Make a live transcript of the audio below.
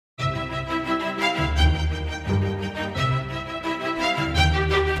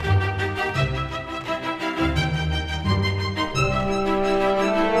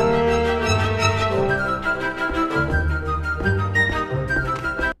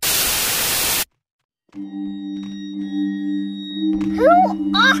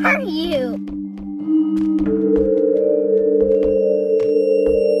Who are you?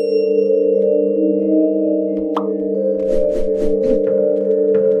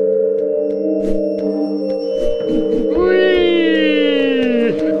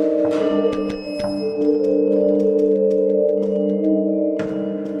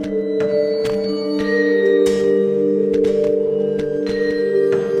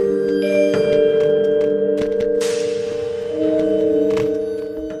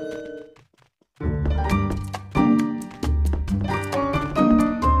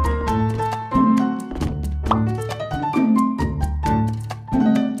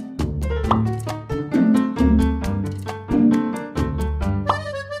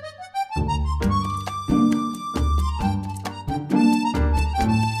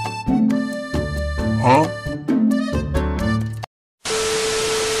 Huh?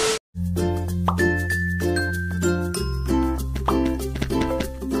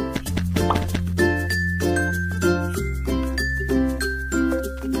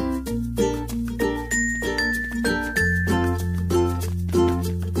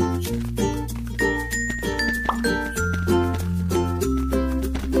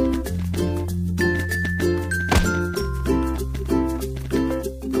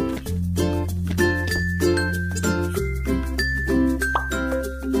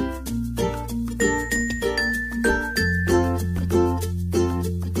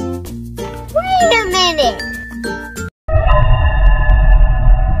 Wait a minute.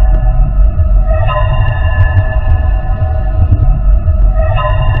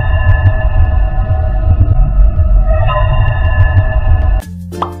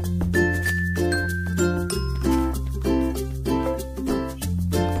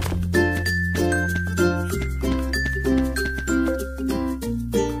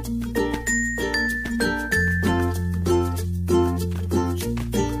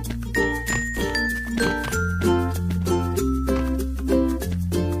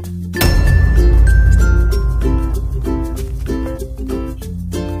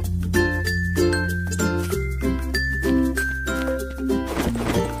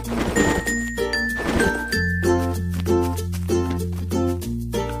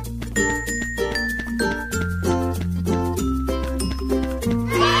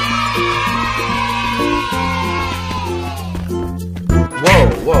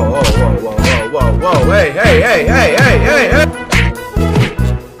 Whoa, hey.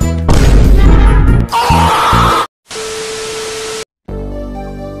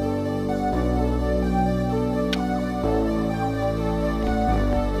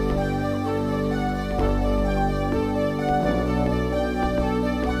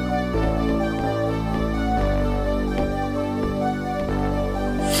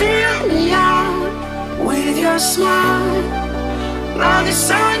 Fill me out with your smile. Now the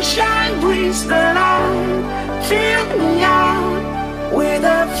sunshine brings the light. Fill me out with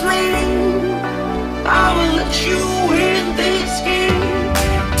a flame. I will let you in this game.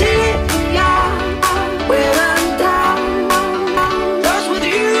 Take me out when I'm down. 'Cause with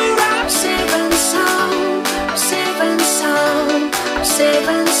you I'm safe and sound. I'm safe and sound. I'm safe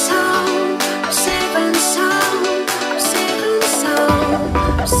and sound. I'm safe and sound. I'm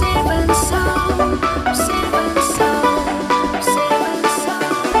safe and sound. I'm safe and sound. I'm safe and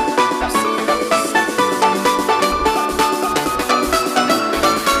sound.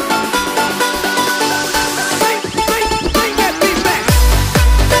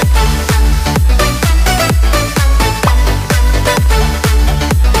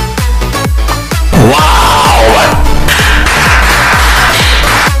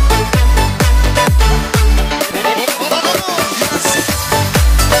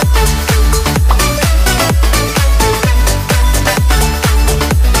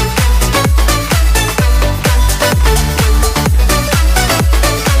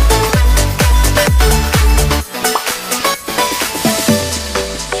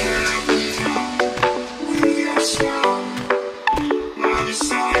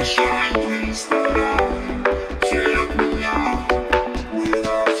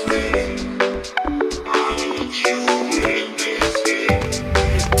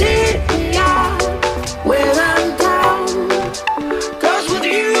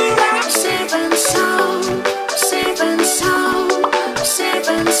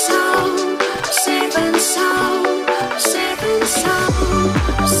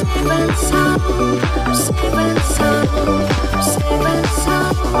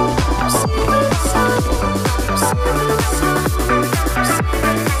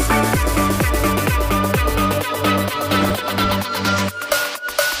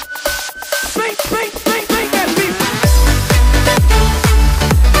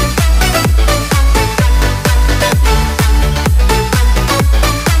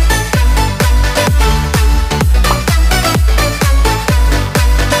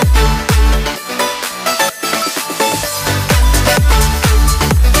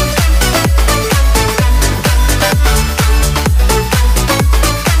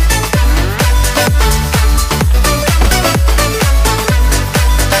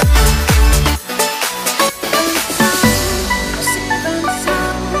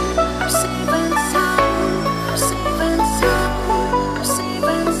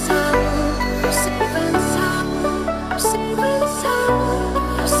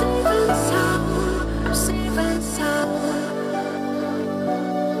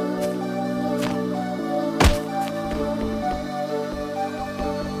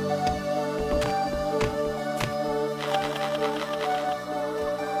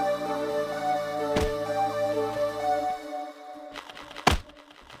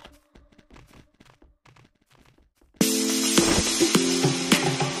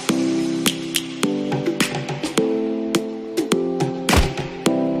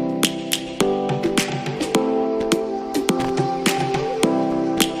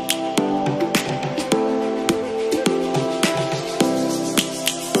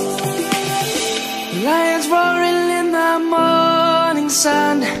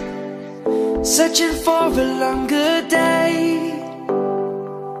 sun, searching for a longer day.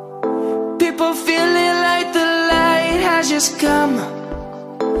 People feeling like the light has just come.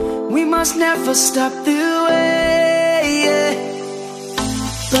 We must never stop the way, yeah.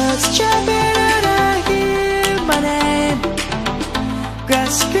 Birds chirping and I hear my name,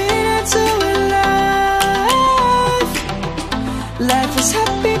 grasping into a life. Life is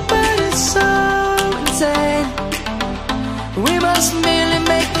happy but it's so insane. We must merely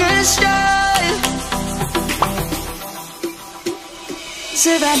make a start.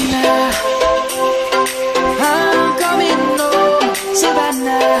 Savannah, I'm coming home.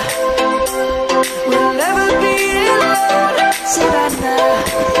 Savannah, we'll never be alone. Savannah,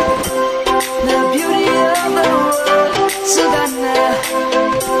 the beauty of the world. Savannah,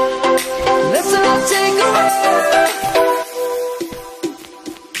 let's all take a walk.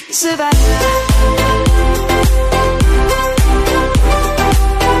 Savannah.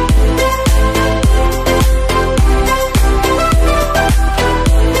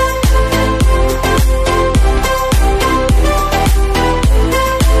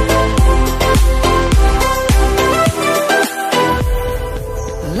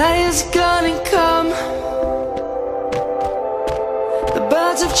 Lion's gonna come. The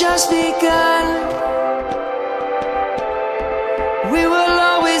birds have just begun. We will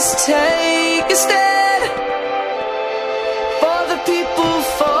always take a stand.